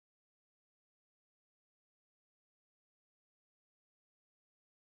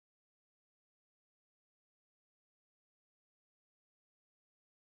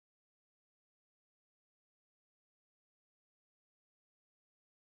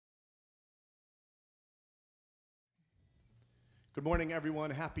Good morning,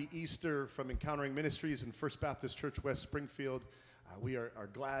 everyone. Happy Easter from Encountering Ministries and First Baptist Church West Springfield. We are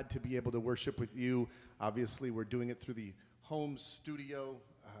glad to be able to worship with you. Obviously, we're doing it through the home studio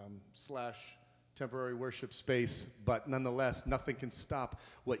slash temporary worship space, but nonetheless, nothing can stop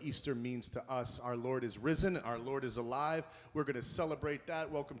what Easter means to us. Our Lord is risen. Our Lord is alive. We're going to celebrate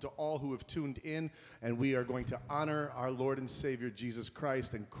that. Welcome to all who have tuned in, and we are going to honor our Lord and Savior, Jesus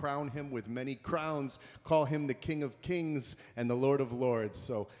Christ, and crown him with many crowns, call him the King of Kings and the Lord of Lords.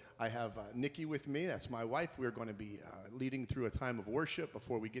 So I have Nikki with me. That's my wife. We're going to be leading through a time of worship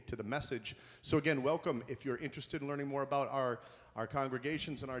before we get to the message. So again, welcome. If you're interested in learning more about our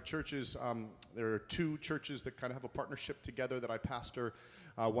congregations and our churches, there are two churches that kind of have a partnership together that I pastor.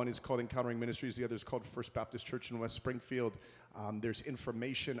 One is called Encountering Ministries. The other is called First Baptist Church in West Springfield. There's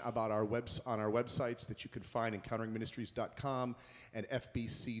information about on our websites that you can find, encounteringministries.com and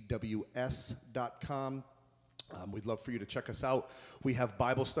fbcws.com. We'd love for you to check us out. We have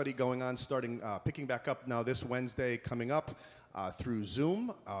Bible study going on, picking back up now this Wednesday coming up through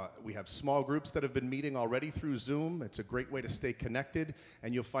Zoom. We have small groups that have been meeting already through Zoom. It's a great way to stay connected,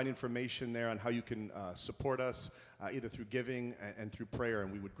 and you'll find information there on how you can support us either through giving and through prayer,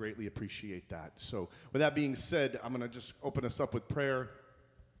 and we would greatly appreciate that. So with that being said, I'm going to just open us up with prayer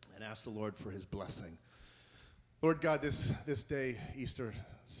and ask the Lord for his blessing. Lord God, this day, Easter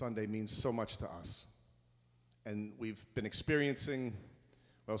Sunday, means so much to us. And we've been experiencing,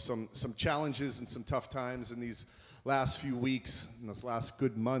 well, some challenges and some tough times in these last few weeks, in this last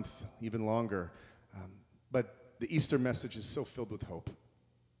good month, even longer. But the Easter message is so filled with hope.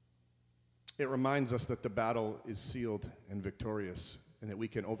 It reminds us that the battle is sealed and victorious, and that we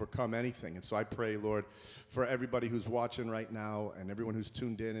can overcome anything. And so I pray, Lord, for everybody who's watching right now and everyone who's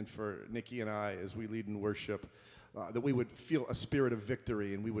tuned in, and for Nikki and I as we lead in worship, that we would feel a spirit of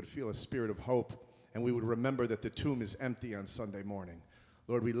victory and we would feel a spirit of hope. And we would remember that the tomb is empty on Sunday morning.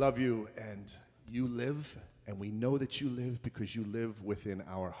 Lord, we love you, and you live, and we know that you live because you live within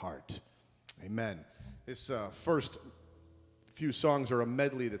our heart. Amen. This first few songs are a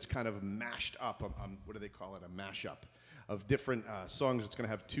medley that's kind of mashed up. What do they call it? A mashup of different songs. It's going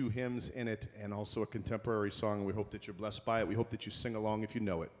to have two hymns in it and also a contemporary song. We hope that you're blessed by it. We hope that you sing along if you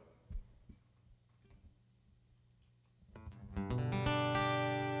know it.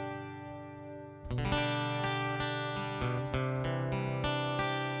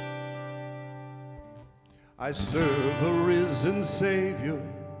 I serve a risen Savior,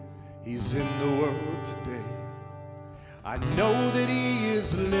 he's in the world today. I know that he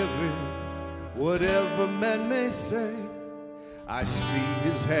is living, whatever men may say. I see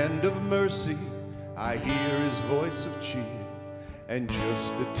his hand of mercy, I hear his voice of cheer. And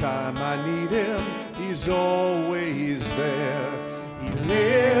just the time I need him, he's always there. He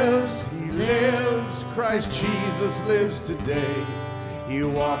lives, Christ Jesus lives today. He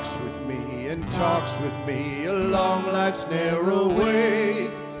walks with me and talks with me along life's narrow way.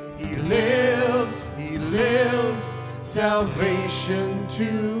 He lives, salvation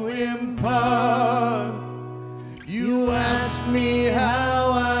to impart. You ask me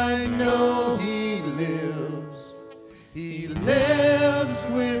how I know he lives. He lives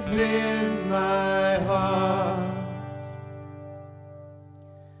within my heart.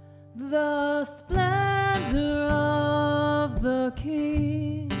 The splendor of the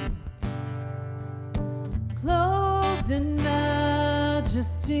King, clothed in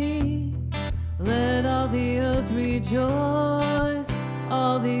majesty, let all the earth rejoice,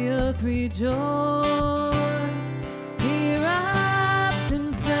 all the earth rejoice. He wraps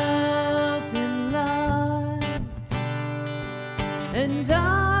himself in light, and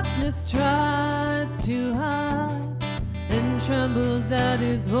darkness tries to hide, and trembles at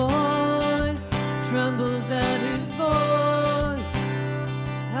his voice, trembles at his voice.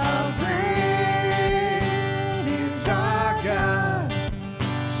 How great is our God?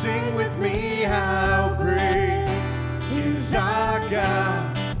 Sing with me, how great is our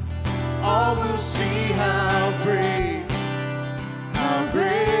God? All will see how great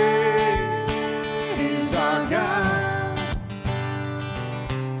is our God.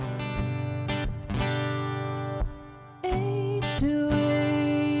 Age to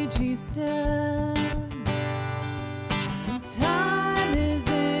age he stands, and time is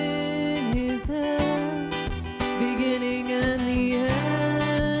in his hand, beginning and the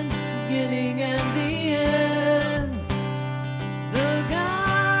end, beginning and the end. The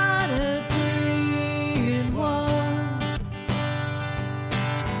Godhead three in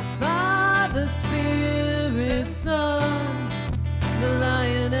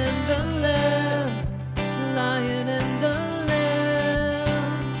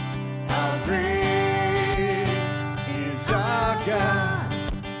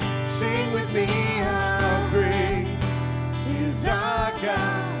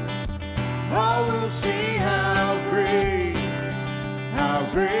how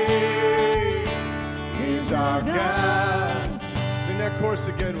great is our God. Sing that chorus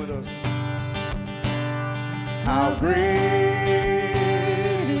again with us. How great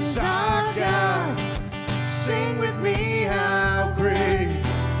is our God. Sing with me, how great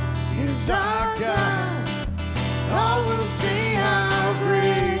is our God. All will see how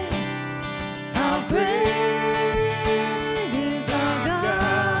great is our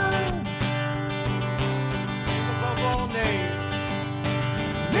God. Above all names.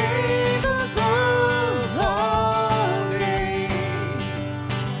 Name above all names,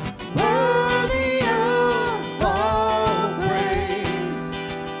 worthy of all praise.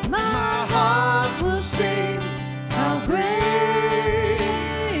 My heart will sing, how great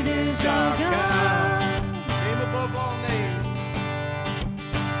is our God. Name above all names.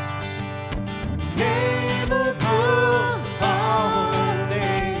 Name above all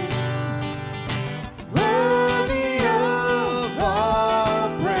names, worthy of all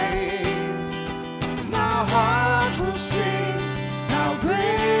praise. My heart will sing, how great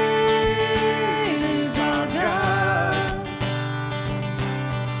is our God.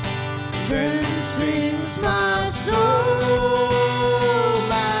 Then sings my soul,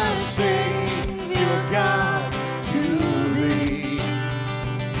 my Savior God, to thee.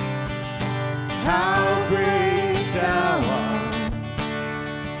 How great thou art,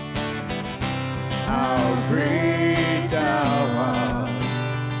 how great thou art.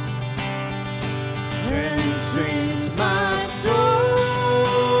 Then sings my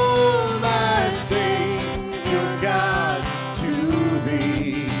soul, my Savior God, to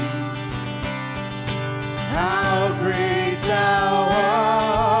thee. How great thou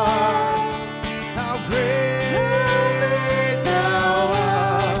art, how great thou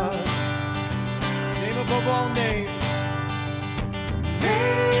art. Name above all names.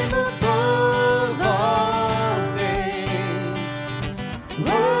 Name above all names,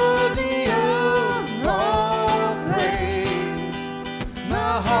 worthy of all praise.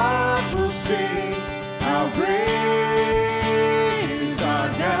 My heart will sing, how great is our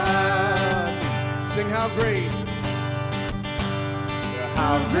God. Sing how great.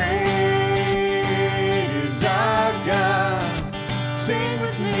 How great is our God. Sing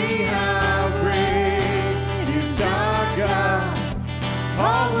with me, how great is our God.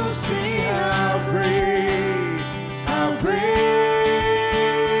 All will see how great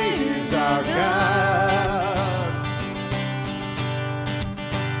is our God.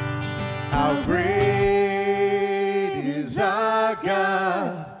 How great is our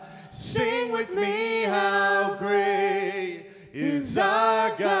God. Sing with me, how great is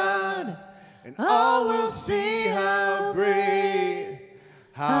our God. And all will see how great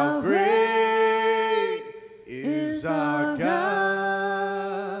is our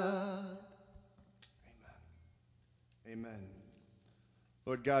God. Amen.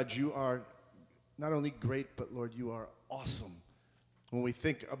 Lord God, you are not only great, but Lord, you are awesome. When we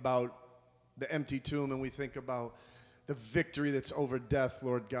think about the empty tomb and we think about the victory that's over death,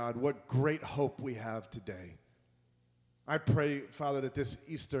 Lord God, what great hope we have today. I pray, Father, that this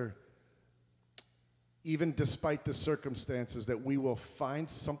Easter, even despite the circumstances, that we will find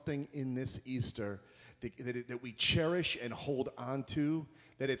something in this Easter that we cherish and hold on to,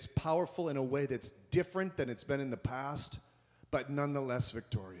 that it's powerful in a way that's different than it's been in the past, but nonetheless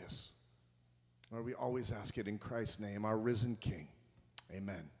victorious. Lord, we always ask it in Christ's name, our risen King.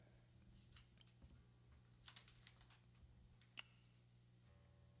 Amen.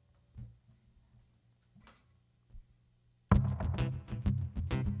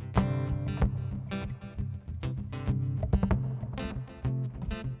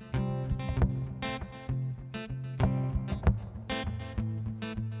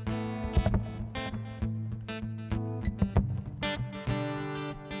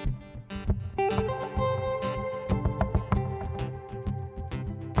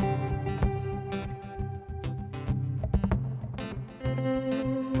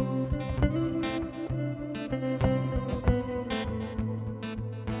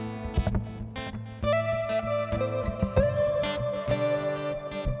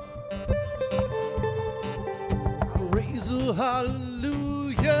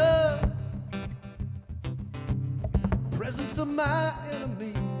 Hallelujah, presence of my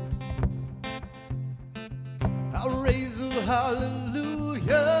enemies. I'll raise a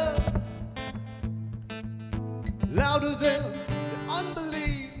hallelujah, louder than the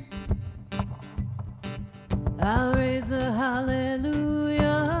unbelief. I'll raise a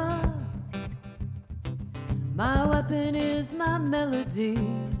hallelujah. My weapon is my melody.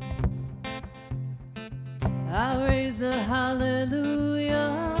 I'll raise a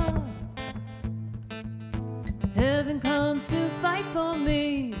hallelujah. Heaven Heaven comes to fight for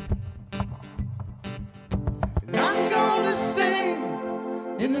me. And I'm gonna sing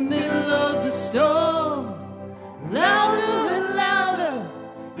in the middle of the storm. Louder and louder,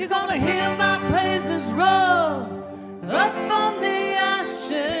 you're gonna hear my praises roar. Up from the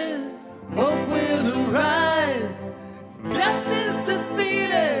ashes, hope will arise. Death is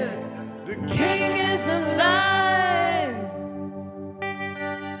defeated, the King is alive.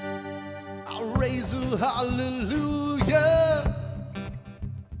 I'll raise a hallelujah.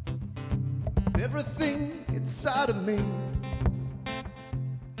 Everything inside of me,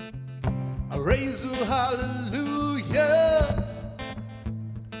 I raise a hallelujah.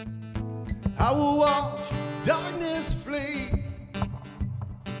 I will watch darkness flee.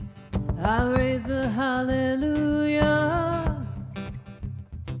 I raise a hallelujah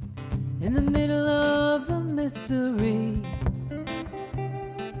in the middle of the mystery.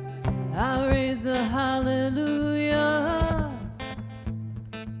 I raise a hallelujah.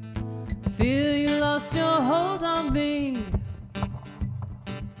 Feel you lost your hold on me.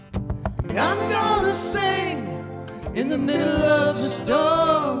 I'm gonna sing in the middle of the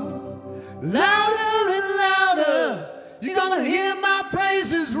storm. Louder and louder, you're gonna hear my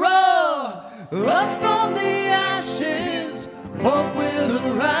praises roar. Up from the ashes, hope will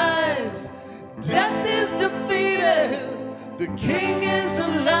arise. Death is defeated, the King is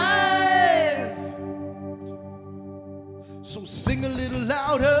alive. So sing a little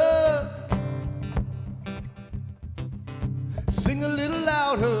louder. Sing a little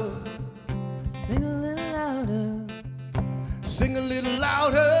louder. Sing a little louder. Sing a little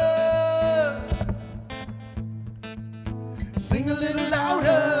louder. Sing a little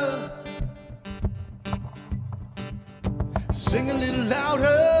louder. Sing a little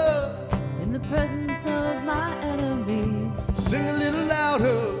louder. In the presence of my enemies. Sing a little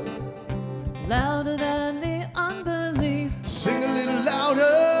louder. Louder than the unbelief. Sing a little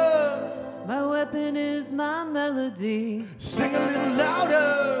louder. My weapon is my melody. Sing a little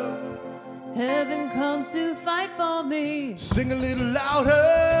louder. Heaven comes to fight for me. Sing a little In the louder.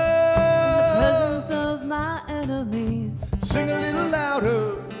 presence of my enemies. Sing a little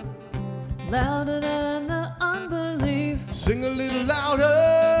louder. Louder than the unbelief. Sing a little The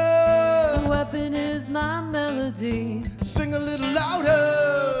louder. weapon is my melody. Sing a little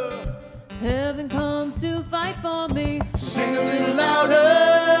louder. Heaven comes to fight for me. Sing a little louder.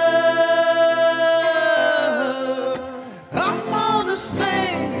 I'm gonna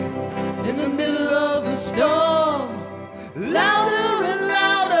sing in the middle of the storm. Louder and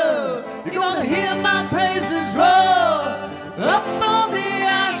louder, you're gonna hear my praises roar. Up from the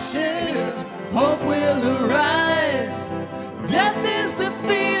ashes, hope will arise. Death is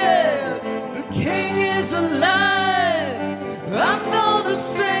defeated, the King is alive. I'm gonna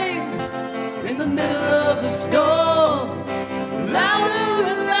sing in the middle of the storm. Louder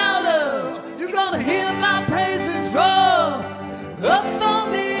and louder, you're gonna hear my praises roar. Up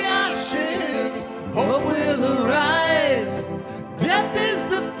from the ashes, hope will arise. Death is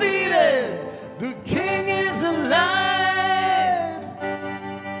defeated, the King is alive.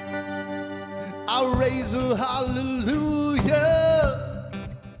 I'll raise a hallelujah.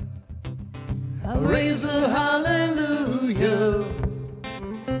 I'll raise a hallelujah.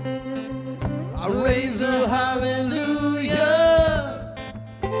 I raise a hallelujah.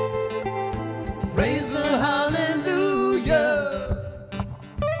 Raise a hallelujah.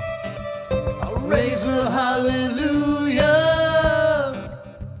 I raise a hallelujah.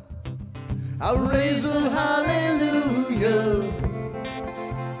 I raise a hallelujah.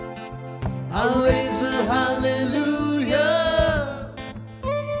 I raise a hallelujah.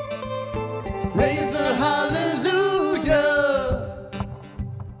 Raise a hallelujah.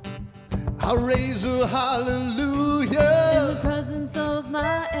 I raise a hallelujah. In the presence of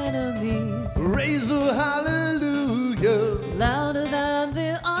my enemies. Raise a hallelujah. Louder than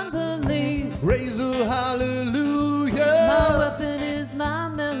the unbelief. Raise a My hallelujah. weapon is my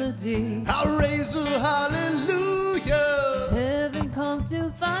melody. I raise a hallelujah. Heaven comes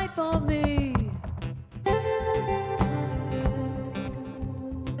to fight for me.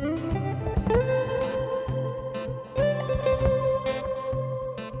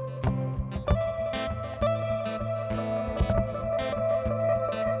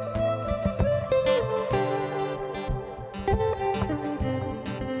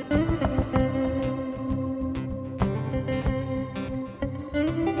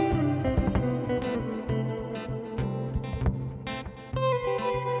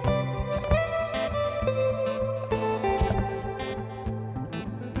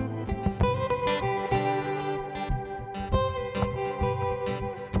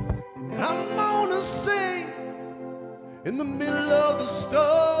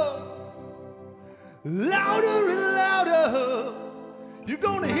 louder and louder. You're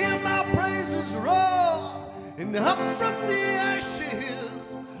gonna hear my praises roar, and up from the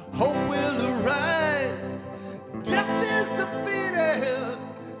ashes, hope will arise. Death is defeated,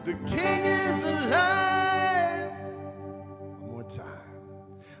 the King is alive. One more time.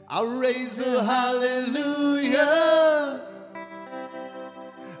 I'll raise a hallelujah.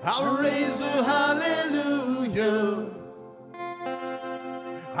 I'll raise a hallelujah.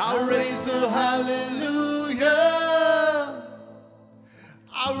 I'll raise a hallelujah.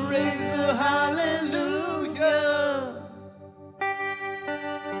 I'll raise a hallelujah.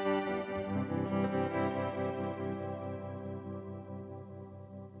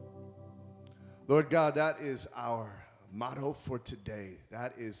 Lord God, that is our motto for today.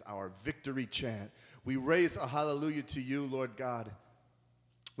 That is our victory chant. We raise a hallelujah to you, Lord God.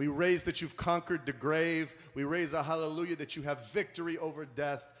 We raise that you've conquered the grave. We raise a hallelujah that you have victory over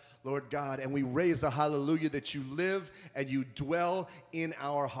death, Lord God. And we raise a hallelujah that you live and you dwell in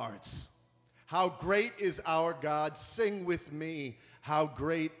our hearts. How great is our God? Sing with me. How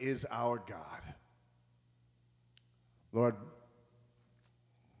great is our God? Lord,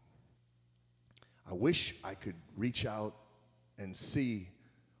 I wish I could reach out and see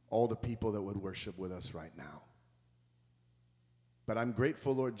all the people that would worship with us right now. But I'm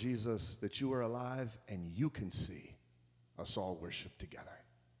grateful, Lord Jesus, that you are alive and you can see us all worship together.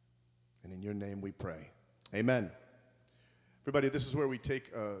 And in your name we pray. Amen. Everybody, this is where we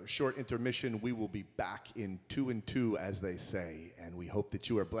take a short intermission. We will be back in 2 and 2, as they say. And we hope that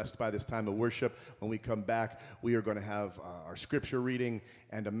you are blessed by this time of worship. When we come back, we are going to have our scripture reading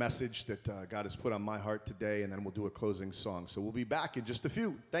and a message that God has put on my heart today. And then we'll do a closing song. So we'll be back in just a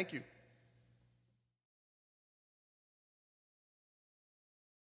few. Thank you.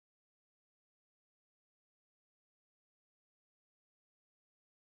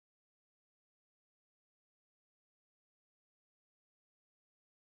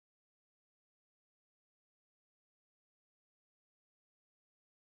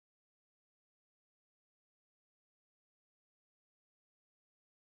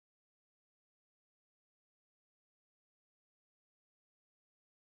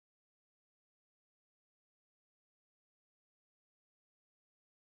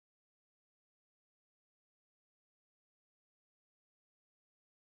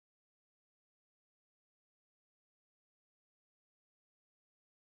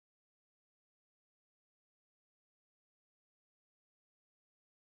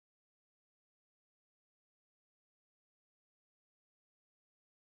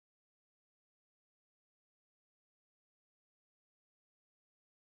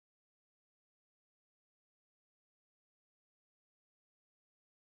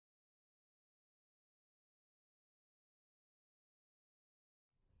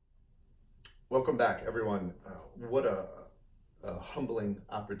 Welcome back, everyone. What a humbling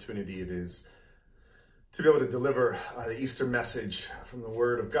opportunity it is to be able to deliver the Easter message from the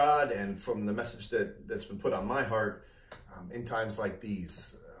Word of God and from the message that's been put on my heart in times like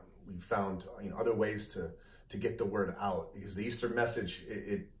these. We've found other ways to get the word out, because the Easter message,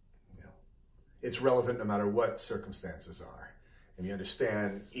 it's relevant no matter what circumstances are. And you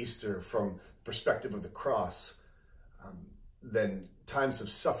understand Easter from the perspective of the cross, then times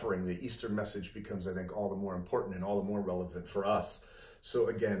of suffering, the Easter message becomes, I think, all the more important and all the more relevant for us. So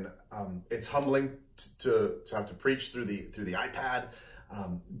again, it's humbling to have to preach through the iPad,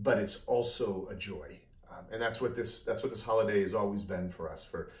 but it's also a joy, and that's what this holiday has always been for us.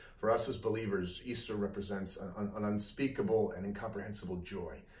 For us as believers, Easter represents an unspeakable and incomprehensible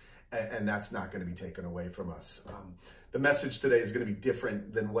joy, and that's not going to be taken away from us. The message today is going to be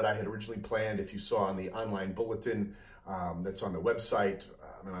different than what I had originally planned. If you saw on the online bulletin that's on the website,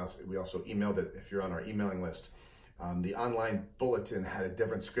 and we also emailed it if you're on our emailing list. The online bulletin had a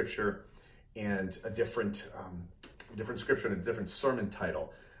different scripture and a different scripture and a different sermon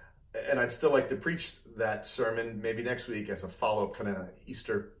title. And I'd still like to preach that sermon maybe next week as a follow-up kind of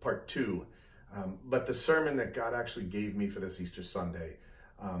Easter part 2. But the sermon that God actually gave me for this Easter Sunday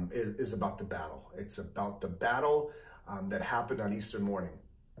is about the battle. It's about the battle that happened on Easter morning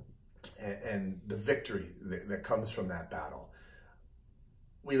and the victory that comes from that battle.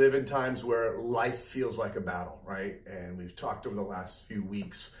 We live in times where life feels like a battle, right? And we've talked over the last few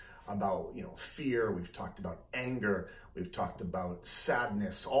weeks about, fear. We've talked about anger. We've talked about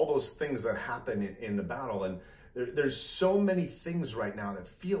sadness, all those things that happen in the battle. And there's so many things right now that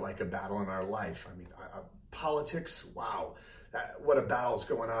feel like a battle in our life. I mean, politics, wow, what a battle is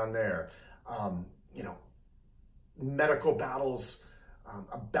going on there. Medical battles,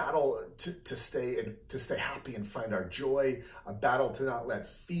 a battle to stay happy and find our joy, a battle to not let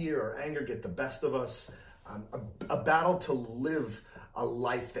fear or anger get the best of us, a battle to live a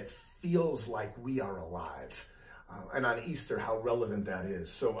life that feels like we are alive. And on Easter, how relevant that is.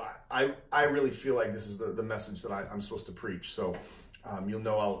 So I really feel like this is the message that I'm supposed to preach. So you'll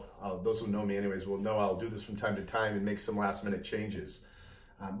know, those who know me anyways will know I'll do this from time to time and make some last minute changes.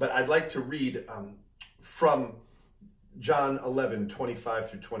 But I'd like to read from John 11, 25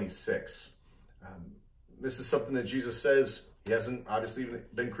 through 26. This is something that Jesus says. He hasn't obviously even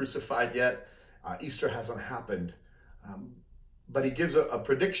been crucified yet. Easter hasn't happened. But he gives a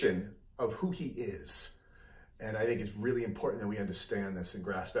prediction of who he is. And I think it's really important that we understand this and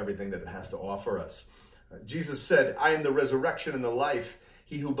grasp everything that it has to offer us. Jesus said, I am the resurrection and the life.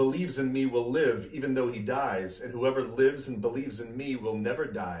 He who believes in me will live even though he dies. And whoever lives and believes in me will never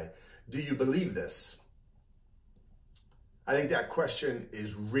die. Do you believe this? I think that question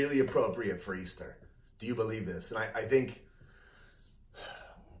is really appropriate for Easter. Do you believe this? And I think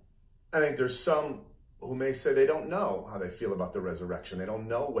there's some who may say they don't know how they feel about the resurrection. They don't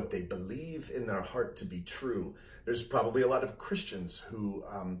know what they believe in their heart to be true. There's probably a lot of Christians who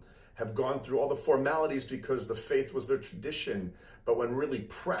have gone through all the formalities because the faith was their tradition. But when really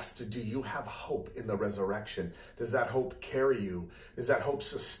pressed, do you have hope in the resurrection? Does that hope carry you? Does that hope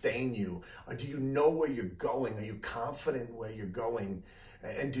sustain you? Or do you know where you're going? Are you confident in where you're going?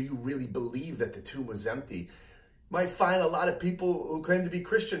 And do you really believe that the tomb was empty? Might find a lot of people who claim to be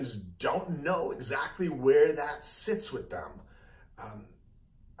Christians don't know exactly where that sits with them.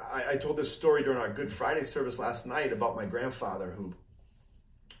 I told this story during our Good Friday service last night about my grandfather who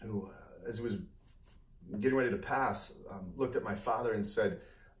as he was getting ready to pass, looked at my father and said,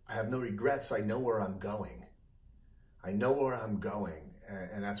 I have no regrets. I know where I'm going. I know where I'm going.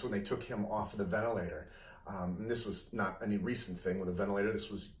 And that's when they took him off of the ventilator. And this was not any recent thing with a ventilator.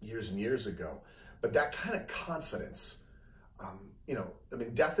 This was years and years ago. But that kind of confidence,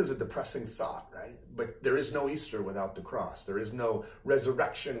 death is a depressing thought, right? But there is no Easter without the cross. There is no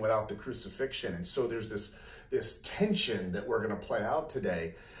resurrection without the crucifixion. And so there's this tension that we're going to play out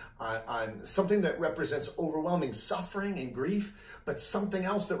today on something that represents overwhelming suffering and grief, but something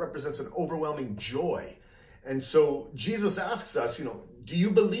else that represents an overwhelming joy. And so Jesus asks us, do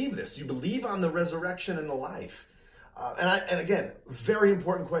you believe this? Do you believe on the resurrection and the life? And again, very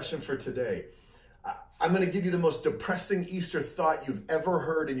important question for today. I'm going to give you the most depressing Easter thought you've ever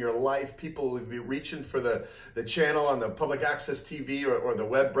heard in your life. People will be reaching for the channel on the public access TV or the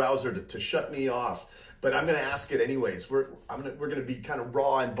web browser to shut me off. But I'm going to ask it anyways. We're going to be kind of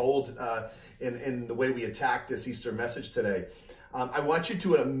raw and bold in the way we attack this Easter message today. I want you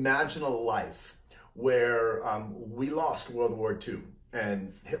to imagine a life where we lost World War II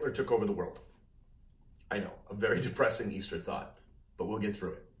and Hitler took over the world. I know, a very depressing Easter thought, but we'll get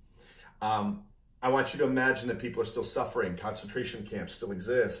through it. I want you to imagine that people are still suffering, concentration camps still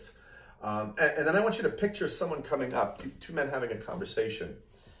exist. And then I want you to picture someone coming up, two men having a conversation.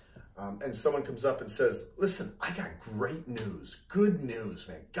 And someone comes up and says, listen, I got great news, good news,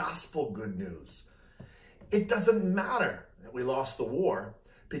 man, gospel good news. It doesn't matter that we lost the war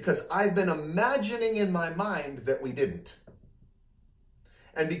because I've been imagining in my mind that we didn't.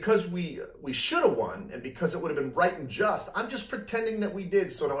 And because we should have won and because it would have been right and just, I'm just pretending that we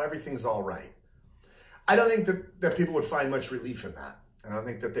did so now everything's all right. I don't think that people would find much relief in that. I don't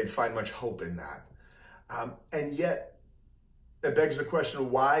think that they'd find much hope in that. And yet, it begs the question,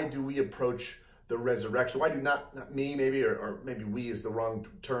 why do we approach the resurrection? Why do not me maybe, or maybe we is the wrong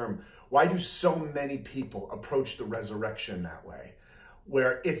term. Why do so many people approach the resurrection that way?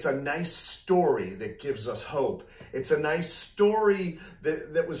 Where it's a nice story that gives us hope. It's a nice story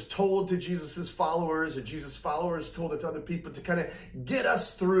that was told to Jesus's followers, or Jesus' followers told it to other people to kind of get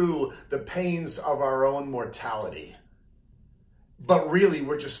us through the pains of our own mortality. But really,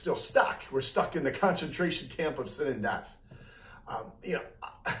 we're just still stuck. We're stuck in the concentration camp of sin and death.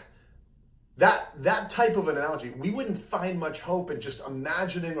 That type of an analogy, we wouldn't find much hope in just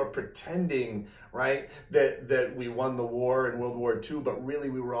imagining or pretending, right, that we won the war in World War II, but really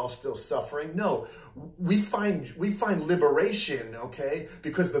we were all still suffering. No, we find liberation, okay,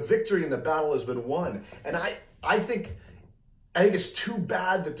 because the victory in the battle has been won. And I think it's too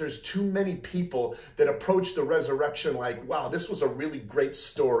bad that there's too many people that approach the resurrection like, wow, this was a really great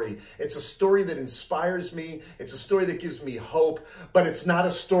story. It's a story that inspires me. It's a story that gives me hope, but it's not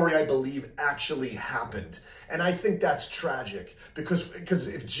a story I believe actually happened. And I think that's tragic because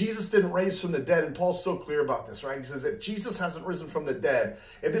if Jesus didn't raise from the dead, and Paul's so clear about this, right? He says, if Jesus hasn't risen from the dead,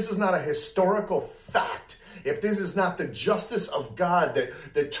 if this is not a historical fact, if this is not the justice of God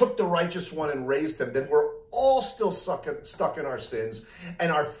that took the righteous one and raised him, then we're all still stuck in our sins,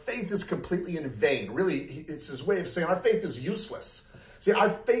 and our faith is completely in vain. Really, it's his way of saying our faith is useless. See,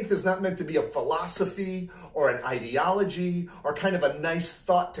 our faith is not meant to be a philosophy or an ideology or kind of a nice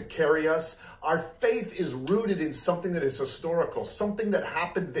thought to carry us. Our faith is rooted in something that is historical, something that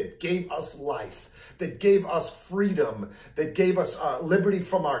happened that gave us life, that gave us freedom, that gave us liberty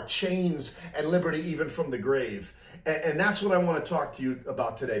from our chains and liberty even from the grave. And that's what I want to talk to you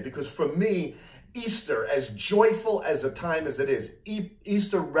about today, because for me, Easter, as joyful as a time as it is,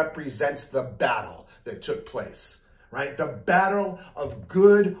 Easter represents the battle that took place. Right? The battle of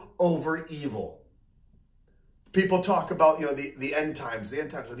good over evil. People talk about, the end times. The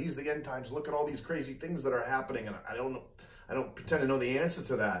end times. Are these the end times? Look at all these crazy things that are happening. And I don't know. I don't pretend to know the answers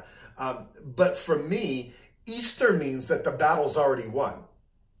to that. But for me, Easter means that the battle's already won.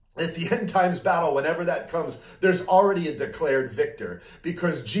 At the end times battle, whenever that comes, there's already a declared victor,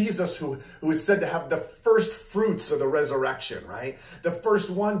 because Jesus, who is said to have the first fruits of the resurrection, right? The first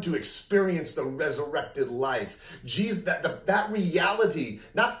one to experience the resurrected life. Jesus, that reality,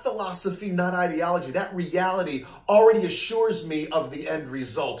 not philosophy, not ideology, that reality already assures me of the end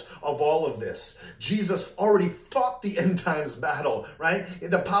result of all of this. Jesus already fought the end times battle, right?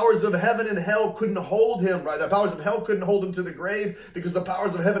 The powers of heaven and hell couldn't hold him, right? The powers of hell couldn't hold him to the grave, because the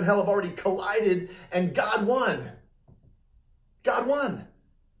powers of heaven and hell have already collided, and God won. God won.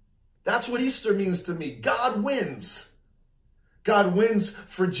 That's what Easter means to me. God wins. God wins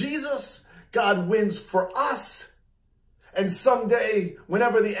for Jesus. God wins for us. And someday,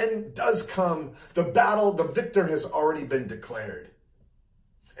 whenever the end does come, the battle, the victor has already been declared.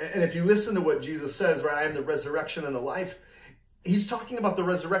 And if you listen to what Jesus says, right, I am the resurrection and the life, he's talking about the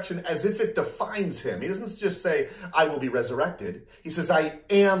resurrection as if it defines him. He doesn't just say, I will be resurrected. He says, I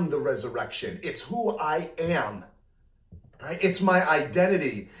am the resurrection. It's who I am. Right? It's my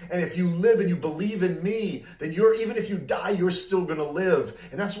identity. And if you live and you believe in me, then even if you die, you're still going to live.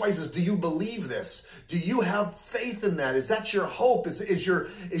 And that's why he says, do you believe this? Do you have faith in that? Is that your hope? Is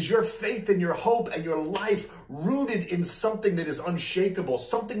your faith and your hope and your life rooted in something that is unshakable,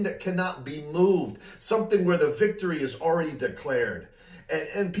 something that cannot be moved, something where the victory is already declared?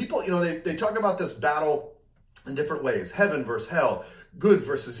 And people, they talk about this battle in different ways. Heaven versus hell, good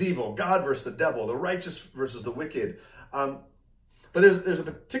versus evil, God versus the devil, the righteous versus the wicked. But there's a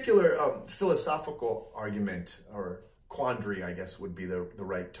particular philosophical argument, or quandary, I guess would be the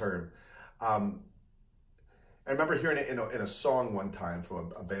right term. I remember hearing it in a song one time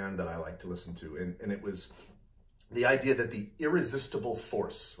from a band that I like to listen to, and it was the idea that the irresistible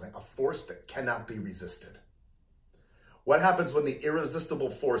force, right, a force that cannot be resisted. What happens when the irresistible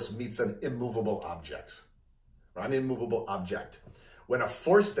force meets an immovable object? Or an immovable object. When a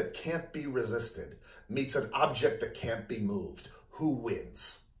force that can't be resisted meets an object that can't be moved, who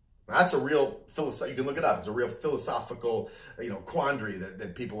wins? Now, that's a real you can look it up. It's a real philosophical, quandary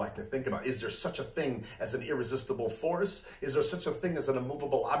that people like to think about. Is there such a thing as an irresistible force? Is there such a thing as an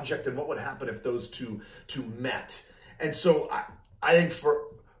immovable object? And what would happen if those two met? And so I think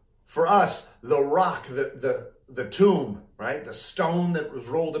for us, the rock, the tomb, right? The stone that was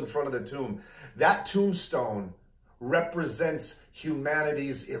rolled in front of the tomb, that tombstone represents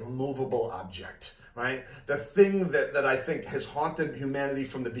humanity's immovable object, right? The thing that I think has haunted humanity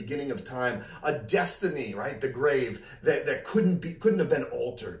from the beginning of time, a destiny, right? The grave that couldn't have been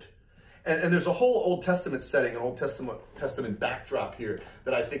altered. And there's a whole Old Testament setting, an Old Testament backdrop here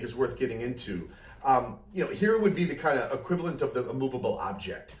that I think is worth getting into. Here would be the kind of equivalent of the immovable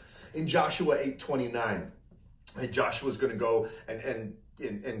object. In Joshua 8:29, Joshua's going to go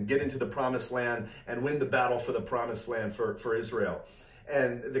and get into the promised land and win the battle for the promised land for Israel.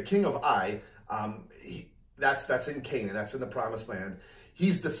 And the king of Ai, that's in Canaan, that's in the promised land.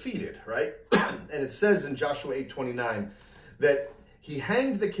 He's defeated, right? And it says in Joshua 8:29 that he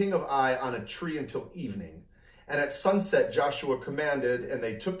hanged the king of Ai on a tree until evening. And at sunset, Joshua commanded, and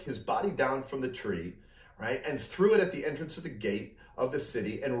they took his body down from the tree, right? And threw it at the entrance of the gate of the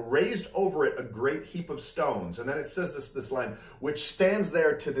city and raised over it a great heap of stones. And then it says this line, which stands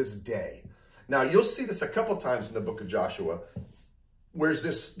there to this day. Now, you'll see this a couple times in the book of Joshua, where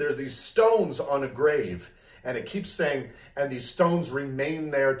there's these stones on a grave, and it keeps saying, and these stones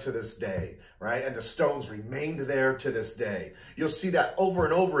remain there to this day, right? And the stones remained there to this day. You'll see that over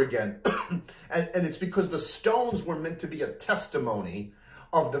and over again. and it's because the stones were meant to be a testimony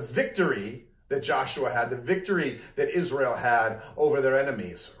of the victory that Joshua had, the victory that Israel had over their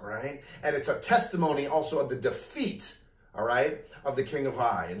enemies, right? And it's a testimony also of the defeat, all right, of the king of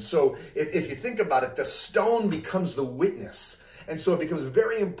Ai. And so if you think about it, the stone becomes the witness. And so it becomes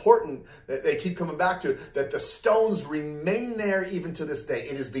very important that they keep coming back to that the stones remain there even to this day.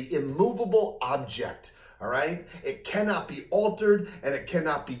 It is the immovable object, all right? It cannot be altered and it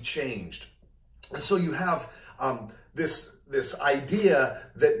cannot be changed. And so you have this idea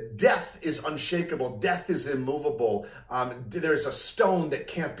that death is unshakable, death is immovable. There's a stone that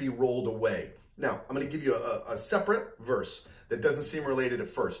can't be rolled away. Now, I'm going to give you a separate verse that doesn't seem related at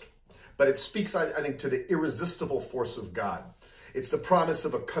first, but it speaks, I think, to the irresistible force of God. It's the promise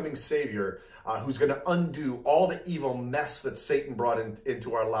of a coming Savior who's going to undo all the evil mess that Satan brought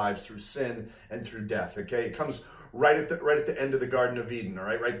into our lives through sin and through death. Okay, it comes right at the end of the Garden of Eden. All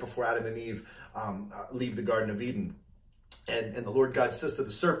right before Adam and Eve leave the Garden of Eden. And the Lord God says to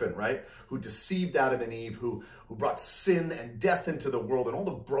the serpent, right, who deceived Adam and Eve, who brought sin and death into the world and all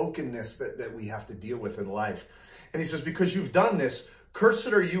the brokenness that we have to deal with in life. And he says, because you've done this,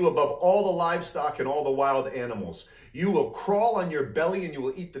 cursed are you above all the livestock and all the wild animals. You will crawl on your belly and you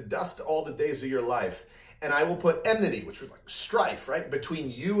will eat the dust all the days of your life. And I will put enmity, which was like strife, right,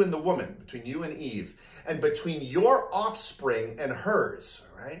 between you and the woman, between you and Eve, and between your offspring and hers,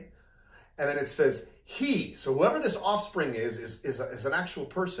 right? And then it says, he, so whoever this offspring is an actual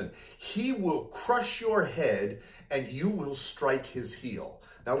person. He will crush your head and you will strike his heel.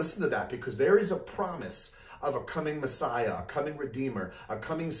 Now listen to that, because there is a promise of a coming Messiah, a coming Redeemer, a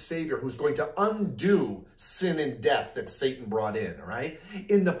coming Savior who's going to undo sin and death that Satan brought in, right?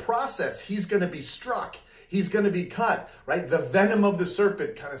 In the process, he's going to be struck. He's going to be cut, right? The venom of the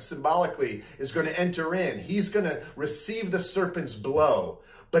serpent, kind of symbolically, is going to enter in. He's going to receive the serpent's blow,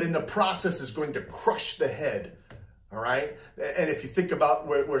 but in the process is going to crush the head. All right. And if you think about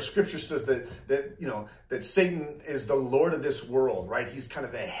where Scripture says that Satan is the Lord of this world, right? He's kind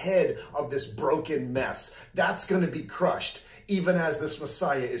of the head of this broken mess. That's going to be crushed, even as this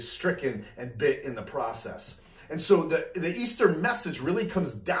Messiah is stricken and bit in the process. And so the Easter message really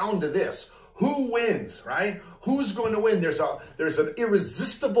comes down to this. Who wins, right? Who's going to win? There's an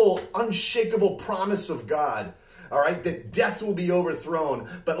irresistible, unshakable promise of God. All right, that death will be overthrown.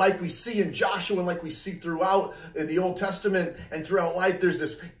 But like we see in Joshua and like we see throughout in the Old Testament and throughout life, there's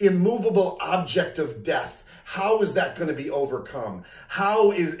this immovable object of death. How is that going to be overcome?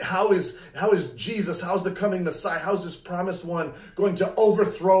 How is Jesus, how's the coming Messiah, how's this promised one going to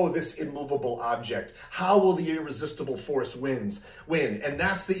overthrow this immovable object? How will the irresistible force win? And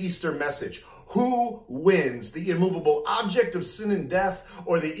that's the Easter message. Who wins, the immovable object of sin and death,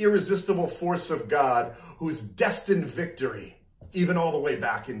 or the irresistible force of God who's destined victory, even all the way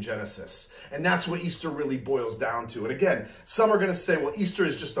back in Genesis? And that's what Easter really boils down to. And again, some are going to say, well, Easter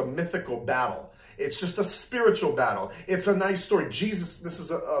is just a mythical battle. It's just a spiritual battle. It's a nice story. Jesus, this is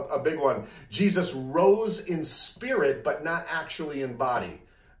a big one. Jesus rose in spirit, but not actually in body.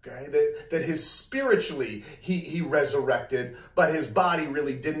 Okay, that his spiritually he resurrected, but his body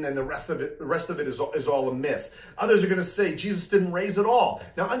really didn't, and the rest of it is all a myth. Others are going to say Jesus didn't raise at all.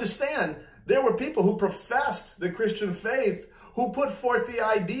 Now understand, there were people who professed the Christian faith who put forth the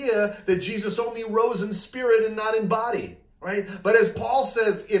idea that Jesus only rose in spirit and not in body. Right? But as Paul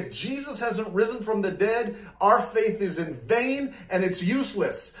says, if Jesus hasn't risen from the dead, our faith is in vain and it's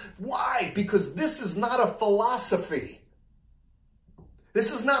useless. Why? Because this is not a philosophy.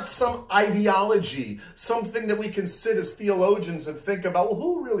 This is not some ideology, something that we can sit as theologians and think about, well,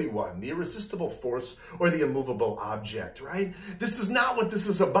 who really won, the irresistible force or the immovable object, right? This is not what this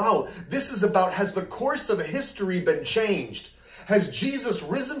is about. This is about, has the course of history been changed? Has Jesus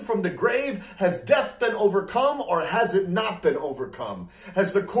risen from the grave? Has death been overcome, or has it not been overcome?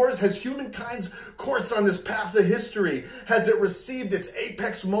 Has humankind's course on this path of history, has it received its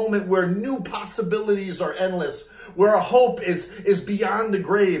apex moment where new possibilities are endless, where a hope is beyond the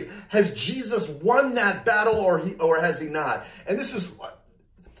grave? Has Jesus won that battle, or has he not? And this is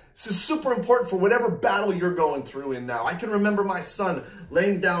super important for whatever battle you're going through in now. I can remember my son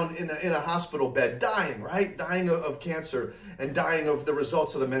laying down in a hospital bed, dying, right? Dying of cancer and dying of the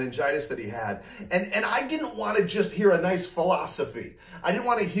results of the meningitis that he had. And I didn't want to just hear a nice philosophy. I didn't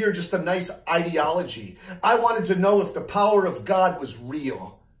want to hear just a nice ideology. I wanted to know if the power of God was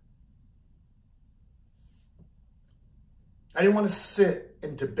real. I didn't want to sit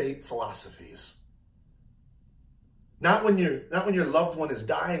and debate philosophies. Not when your loved one is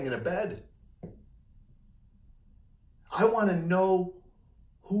dying in a bed. I want to know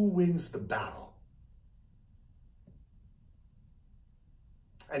who wins the battle.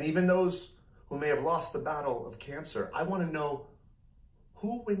 And even those who may have lost the battle of cancer, I want to know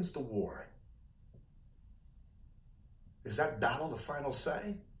who wins the war. Is that battle the final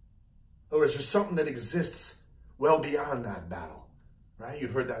say? Or is there something that exists well beyond that battle? Right?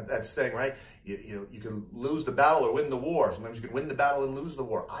 You've heard that saying, right? You can lose the battle or win the war. Sometimes you can win the battle and lose the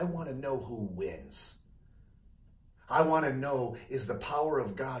war. I want to know who wins. I want to know, is the power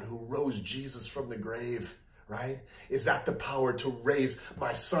of God who rose Jesus from the grave, right? Is that the power to raise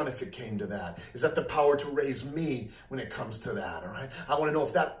my son if it came to that? Is that the power to raise me when it comes to that, all right? I want to know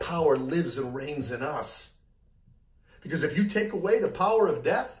if that power lives and reigns in us. Because if you take away the power of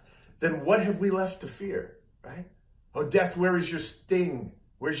death, then what have we left to fear, right? Oh, death, where is your sting?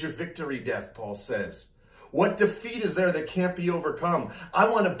 Where's your victory, death, Paul says. What defeat is there that can't be overcome? I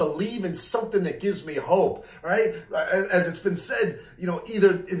want to believe in something that gives me hope, right? As it's been said, you know,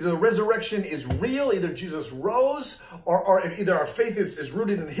 either the resurrection is real, either Jesus rose, or either our faith is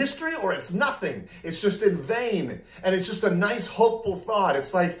rooted in history, or it's nothing. It's just in vain. And it's just a nice, hopeful thought.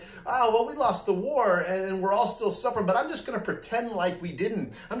 It's like, oh, well, we lost the war and we're all still suffering, but I'm just going to pretend like we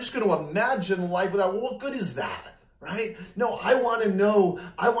didn't. I'm just going to imagine life without, well, what good is that, right? No, I want to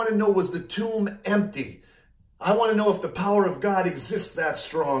know, was the tomb empty? I want to know if the power of God exists that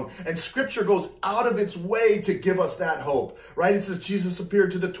strong. And Scripture goes out of its way to give us that hope, right? It says Jesus appeared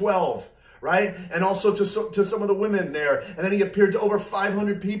to the 12, right? And also to some of the women there. And then he appeared to over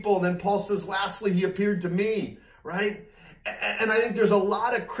 500 people. And then Paul says, lastly, he appeared to me, right? And I think there's a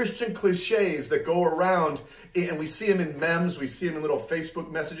lot of Christian cliches that go around, and we see them in memes, we see them in little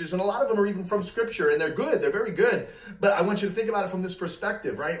Facebook messages, and a lot of them are even from Scripture, and they're good, they're very good. But I want you to think about it from this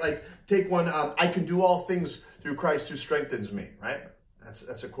perspective, right? Like, take one, I can do all things through Christ who strengthens me, right?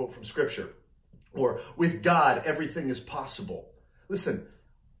 That's a quote from Scripture. Or, with God, everything is possible. Listen,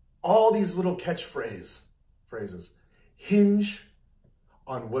 all these little phrases hinge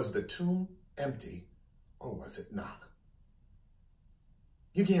on, was the tomb empty or was it not?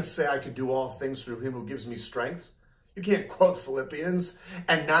 You can't say I can do all things through him who gives me strength. You can't quote Philippians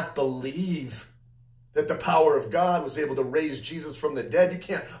and not believe that the power of God was able to raise Jesus from the dead. You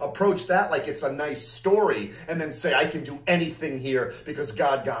can't approach that like it's a nice story and then say I can do anything here because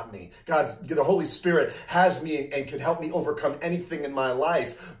God got me. The Holy Spirit has me and can help me overcome anything in my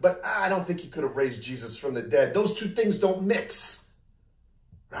life. But I don't think he could have raised Jesus from the dead. Those two things don't mix,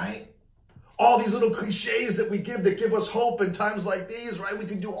 right? All these little cliches that we give that give us hope in times like these, right? We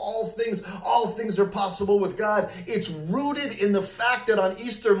can do all things. All things are possible with God. It's rooted in the fact that on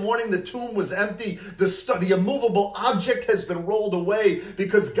Easter morning, the tomb was empty. The immovable object has been rolled away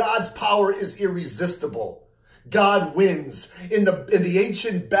because God's power is irresistible. God wins. In the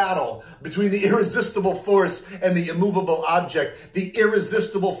ancient battle between the irresistible force and the immovable object, the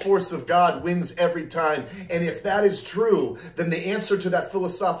irresistible force of God wins every time. And if that is true, then the answer to that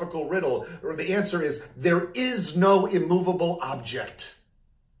philosophical riddle, or the answer is, there is no immovable object.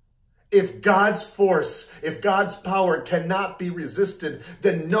 If God's force, if God's power cannot be resisted,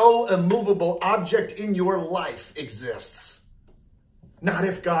 then no immovable object in your life exists. Not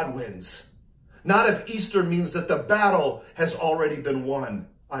if God wins. Not if Easter means that the battle has already been won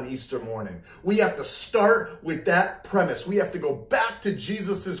on Easter morning. We have to start with that premise. We have to go back to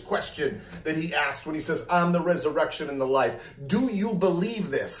Jesus's question that he asked when he says, I'm the resurrection and the life. Do you believe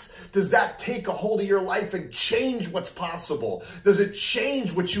this? Does that take a hold of your life and change what's possible? Does it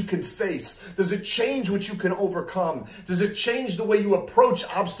change what you can face? Does it change what you can overcome? Does it change the way you approach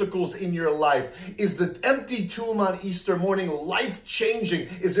obstacles in your life? Is the empty tomb on Easter morning life-changing?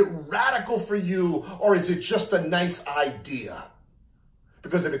 Is it radical for you, or is it just a nice idea?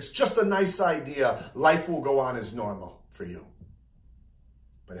 Because if it's just a nice idea, life will go on as normal for you.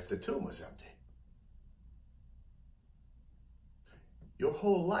 But if the tomb was empty, your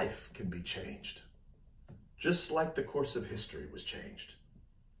whole life can be changed, just like the course of history was changed.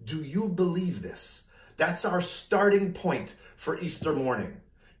 Do you believe this? That's our starting point for Easter morning.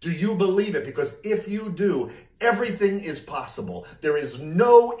 Do you believe it? Because if you do, everything is possible. There is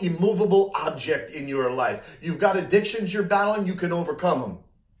no immovable object in your life. You've got addictions you're battling, you can overcome them.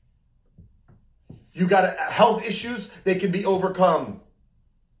 You got health issues, they can be overcome.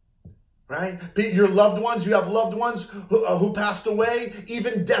 Right? Your loved ones, you have loved ones who passed away,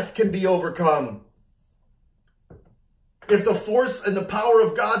 even death can be overcome. If the force and the power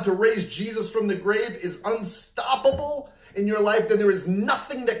of God to raise Jesus from the grave is unstoppable in your life, then there is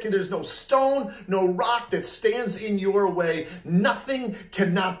nothing there's no stone, no rock that stands in your way. Nothing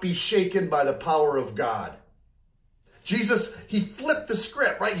cannot be shaken by the power of God. Jesus, he flipped the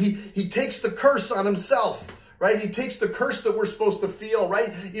script, right? He takes the curse on himself, right? He takes the curse that we're supposed to feel,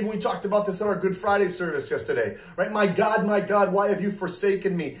 right? Even we talked about this in our Good Friday service yesterday, right? My God, why have you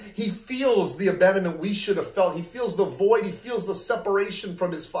forsaken me? He feels the abandonment we should have felt. He feels the void. He feels the separation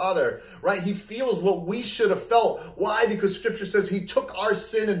from his Father, right? He feels what we should have felt. Why? Because Scripture says he took our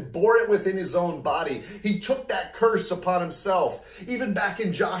sin and bore it within his own body. He took that curse upon himself. Even back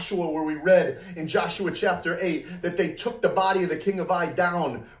in Joshua, where we read in Joshua chapter 8 that they took the body of the king of Ai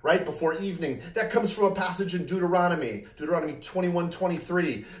down right before evening. That comes from a passage in Deuteronomy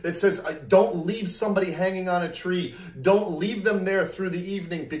 21:23, that says, don't leave somebody hanging on a tree. Don't leave them there through the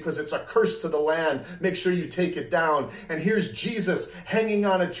evening because it's a curse to the land. Make sure you take it down. And here's Jesus hanging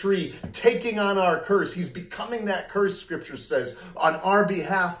on a tree, taking on our curse. He's becoming that curse, Scripture says, on our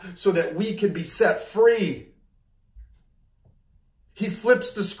behalf so that we can be set free. He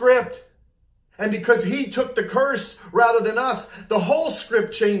flips the script. And because he took the curse rather than us, the whole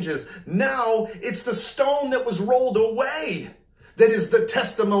script changes. Now it's the stone that was rolled away that is the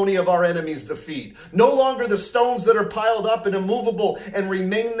testimony of our enemy's defeat. No longer the stones that are piled up and immovable and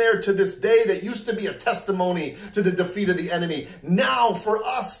remain there to this day that used to be a testimony to the defeat of the enemy. Now for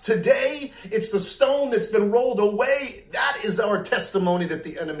us today, it's the stone that's been rolled away. That is our testimony that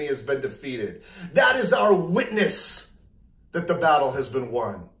the enemy has been defeated. That is our witness that the battle has been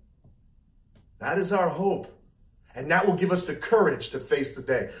won. That is our hope. And that will give us the courage to face the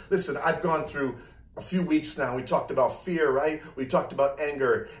day. Listen, I've gone through a few weeks now. We talked about fear, right? We talked about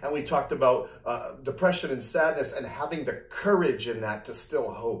anger, and we talked about depression and sadness, and having the courage in that to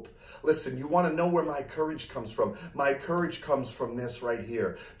still hope. Listen, you want to know where my courage comes from? My courage comes from this right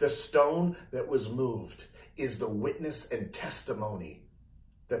here. The stone that was moved is the witness and testimony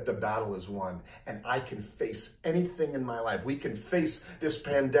that the battle is won, and I can face anything in my life. We can face this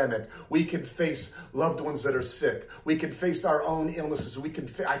pandemic. We can face loved ones that are sick. We can face our own illnesses.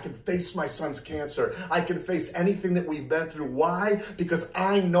 I can face my son's cancer. I can face anything that we've been through. Why? Because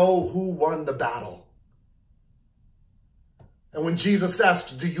I know who won the battle. And when Jesus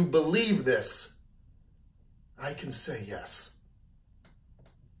asks, do you believe this? I can say yes.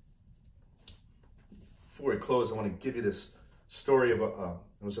 Before we close, I want to give you this story of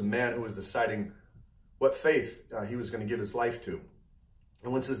there was a man who was deciding what faith he was going to give his life to.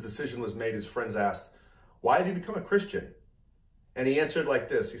 And once his decision was made, his friends asked, why have you become a Christian? And he answered like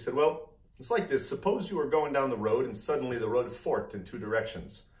this. He said, well, it's like this. Suppose you were going down the road and suddenly the road forked in two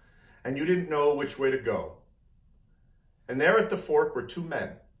directions and you didn't know which way to go. And there at the fork were two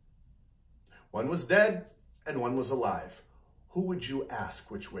men. One was dead and one was alive. Who would you ask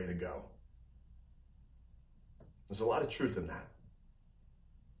which way to go? There's a lot of truth in that.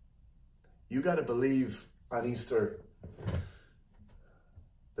 You got to believe on Easter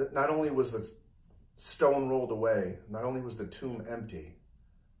that not only was the stone rolled away, not only was the tomb empty,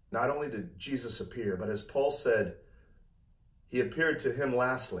 not only did Jesus appear, but as Paul said, he appeared to him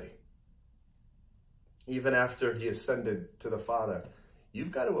lastly, even after he ascended to the Father.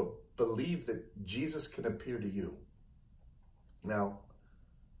 You've got to believe that Jesus can appear to you. Now,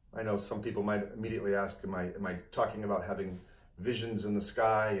 I know some people might immediately ask, am I talking about having visions in the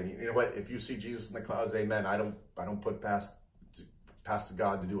sky? And you know what? If you see Jesus in the clouds, amen. I don't put past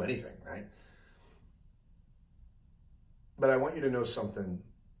God to do anything, right? But I want you to know something.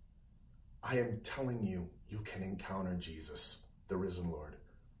 I am telling you, you can encounter Jesus, the risen Lord.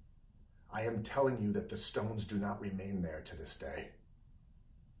 I am telling you that the stones do not remain there to this day.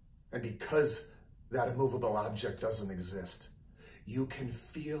 And because that immovable object doesn't exist, you can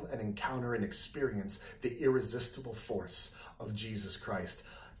feel and encounter and experience the irresistible force of Jesus Christ,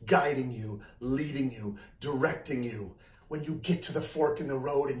 guiding you, leading you, directing you. When you get to the fork in the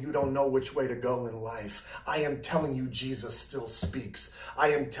road and you don't know which way to go in life, I am telling you, Jesus still speaks. I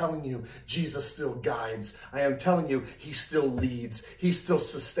am telling you, Jesus still guides. I am telling you, he still leads. He still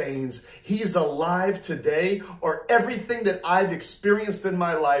sustains. He is alive today, or everything that I've experienced in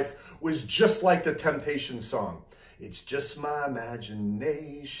my life was just like the Temptation song. It's just my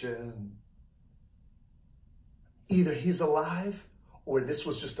imagination. Either he's alive or this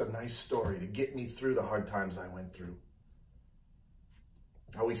was just a nice story to get me through the hard times I went through.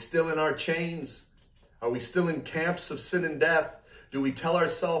 Are we still in our chains? Are we still in camps of sin and death? Do we tell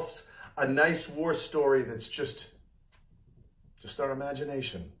ourselves a nice war story that's just our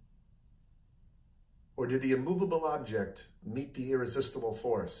imagination? Or did the immovable object meet the irresistible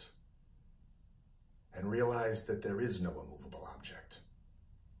force and realize that there is no immovable object?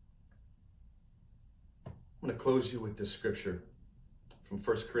 I'm going to close you with this scripture from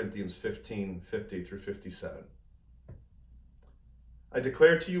 1 Corinthians 15, 50 through 57. I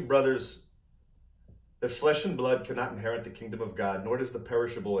declare to you, brothers, that flesh and blood cannot inherit the kingdom of God, nor does the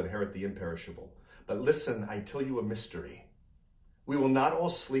perishable inherit the imperishable. But listen, I tell you a mystery. We will not all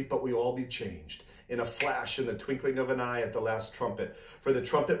sleep, but we will all be changed. In a flash, in the twinkling of an eye, at the last trumpet. For the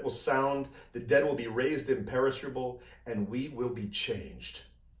trumpet will sound, the dead will be raised imperishable, and we will be changed.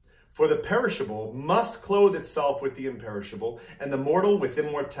 For the perishable must clothe itself with the imperishable, and the mortal with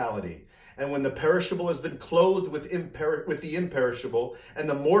immortality. And when the perishable has been clothed with the imperishable, and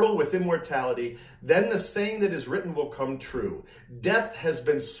the mortal with immortality, then the saying that is written will come true. Death has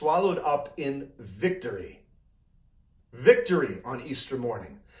been swallowed up in victory. Victory on Easter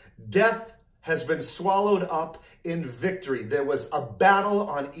morning. Death has been swallowed up in victory. There was a battle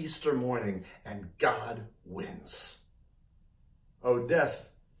on Easter morning, and God wins. O death,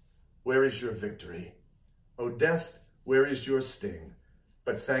 where is your victory? O death, where is your sting?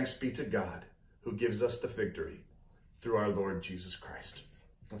 But thanks be to God who gives us the victory through our Lord Jesus Christ.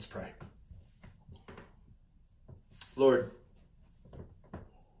 Let's pray. Lord,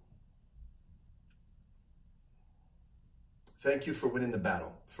 thank you for winning the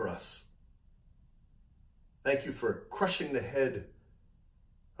battle for us. Thank you for crushing the head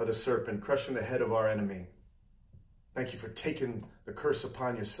of the serpent, crushing the head of our enemy. Thank you for taking the curse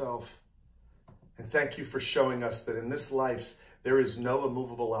upon yourself. And thank you for showing us that in this life, there is no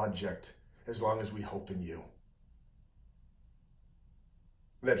immovable object as long as we hope in you.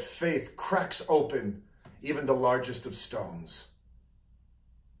 That faith cracks open even the largest of stones.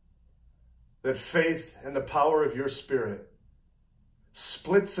 That faith and the power of your Spirit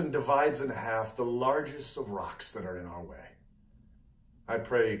splits and divides in half the largest of rocks that are in our way. I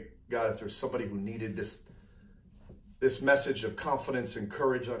pray, God, if there's somebody who needed this message of confidence and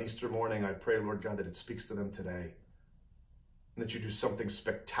courage on Easter morning, I pray, Lord God, that it speaks to them today. And that you do something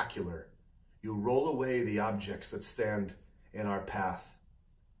spectacular. You roll away the objects that stand in our path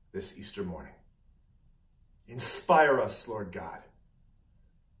this Easter morning. Inspire us, Lord God.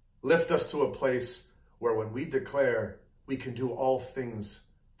 Lift us to a place where when we declare we can do all things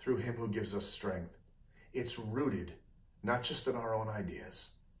through him who gives us strength, it's rooted not just in our own ideas,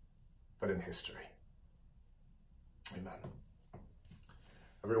 but in history. Amen.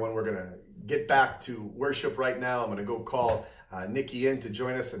 Everyone, we're going to get back to worship right now. I'm going to go call Nikki in to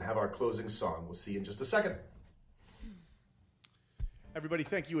join us and have our closing song. We'll see you in just a second. Everybody,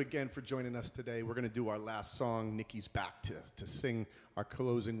 thank you again for joining us today. We're going to do our last song. Nikki's back to sing our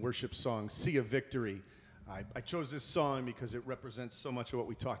closing worship song, Sea of Victory. I chose this song because it represents so much of what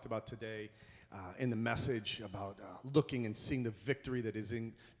we talked about today in the message about looking and seeing the victory that is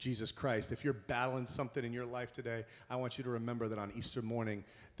in Jesus Christ. If you're battling something in your life today, I want you to remember that on Easter morning,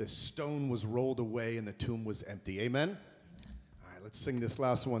 the stone was rolled away and the tomb was empty. Amen? All right, let's sing this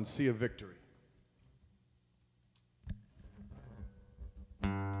last one, Sea of Victory.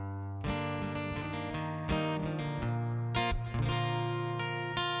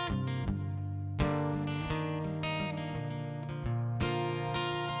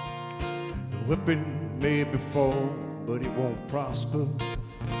 Weapon may be formed, but it won't prosper.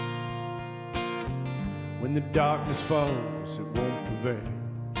 When the darkness falls, it won't prevail.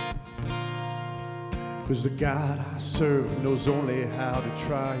 'Cause the God I serve knows only how to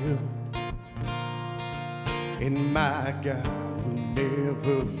triumph. And my God will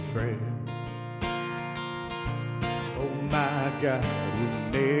never fail. Oh, my God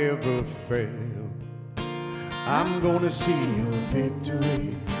will never fail. I'm gonna see your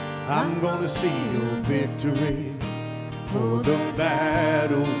victory. I'm gonna see your victory, for the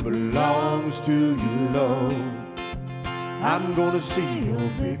battle belongs to you, Lord. I'm gonna see your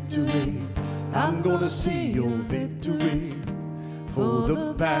victory. I'm gonna see your victory, for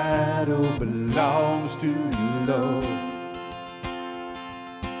the battle belongs to you, Lord.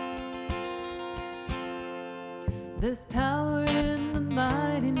 There's power in the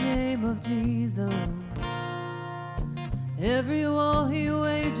mighty name of Jesus. Every war he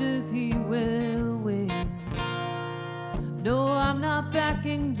wages, he will win. No, I'm not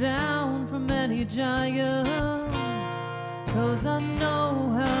backing down from any giant, 'cause I know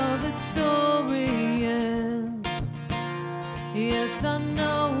how this story ends. Yes, I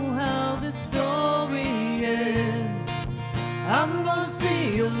know how this story ends. I'm gonna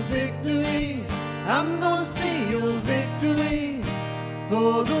see your victory. I'm gonna see your victory,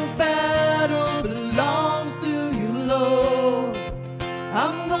 for the battle belongs to you, Lord.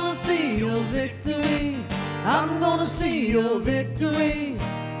 I'm gonna see your victory. I'm gonna see your victory,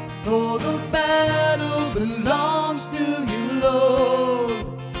 for the battle belongs to you, Lord.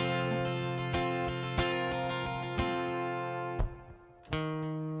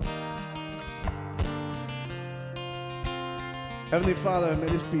 Heavenly Father, may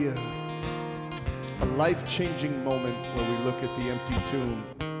this be a life-changing moment where we look at the empty tomb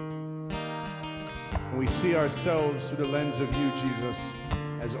and we see ourselves through the lens of you, Jesus,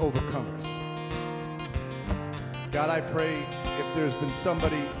 as overcomers. God, I pray if there's been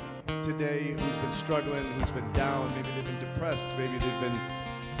somebody today who's been struggling, who's been down, maybe they've been depressed, maybe they've been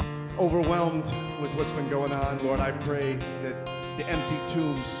overwhelmed with what's been going on, Lord, I pray that the empty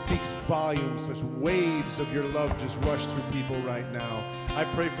tomb speaks volumes. There's waves of your love just rush through people right now. I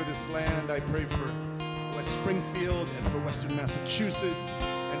pray for this land. I pray for West Springfield and for Western Massachusetts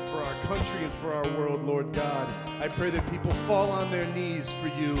and for our country and for our world, Lord God. I pray that people fall on their knees for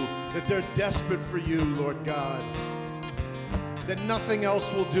you, that they're desperate for you, Lord God, that nothing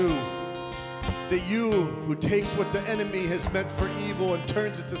else will do, that you, who takes what the enemy has meant for evil and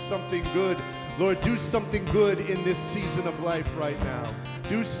turns it to something good, Lord, do something good in this season of life right now.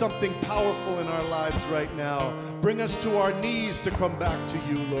 Do something powerful in our lives right now. Bring us to our knees to come back to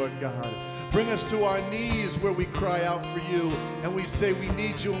you, Lord God. Bring us to our knees where we cry out for you and we say we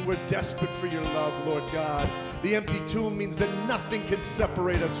need you and we're desperate for your love, Lord God. The empty tomb means that nothing can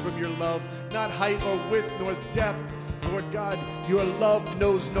separate us from your love, not height or width nor depth. Lord God, your love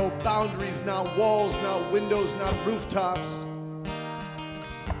knows no boundaries, not walls, not windows, not rooftops.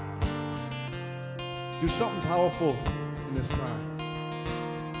 Do something powerful in this time.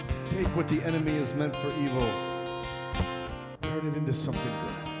 Take what the enemy has meant for evil, turn it into something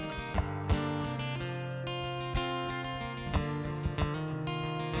good.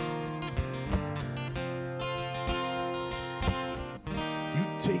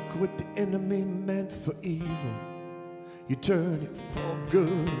 Take what the enemy meant for evil, you turn it for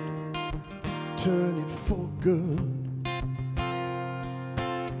good, turn it for good.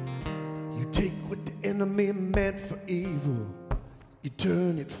 You take what the enemy meant for evil, you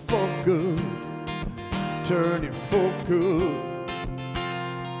turn it for good, turn it for good.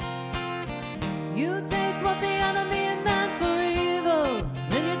 You take what the enemy meant for evil,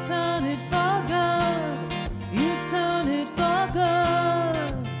 and you turn it for good, you turn it for good.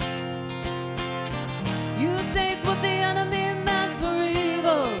 You take what the enemy meant for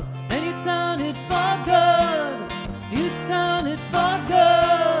evil and you turn it for good. You turn it for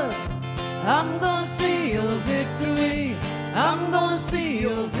good. I'm gonna see your victory. I'm gonna see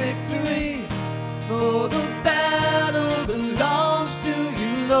your victory. For the battle belongs to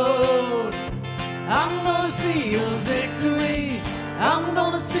you, Lord. I'm gonna see your victory. I'm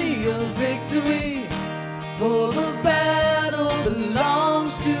gonna see your victory. For the battle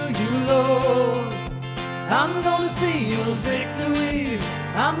belongs to you, Lord. I'm gonna see your victory.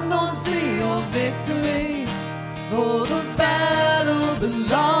 I'm gonna see your victory. For the battle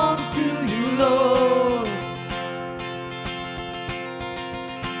belongs to you, Lord.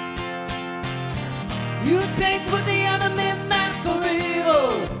 You take what the enemy meant for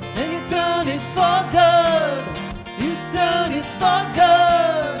evil and you turn it for good. You turn it for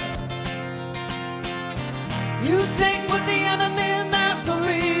good. You take what the enemy meant for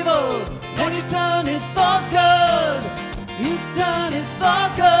evil and you turn it for good. You turn it for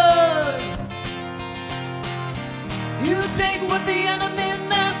good. You take what the enemy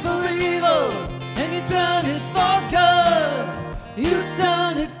meant for evil and you turn it for good. You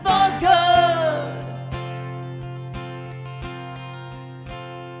turn it for good.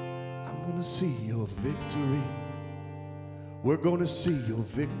 I'm gonna see your victory. We're gonna see your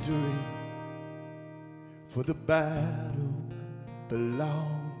victory. For the battle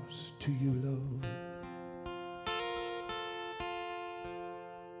belongs to you, Lord.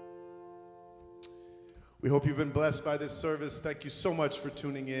 We hope you've been blessed by this service. Thank you so much for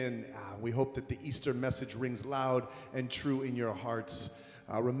tuning in. We hope that the Easter message rings loud and true in your hearts.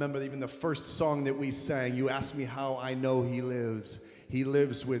 Remember even the first song that we sang, you asked me how I know he lives. He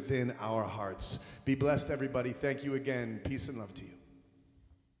lives within our hearts. Be blessed, everybody. Thank you again. Peace and love to you.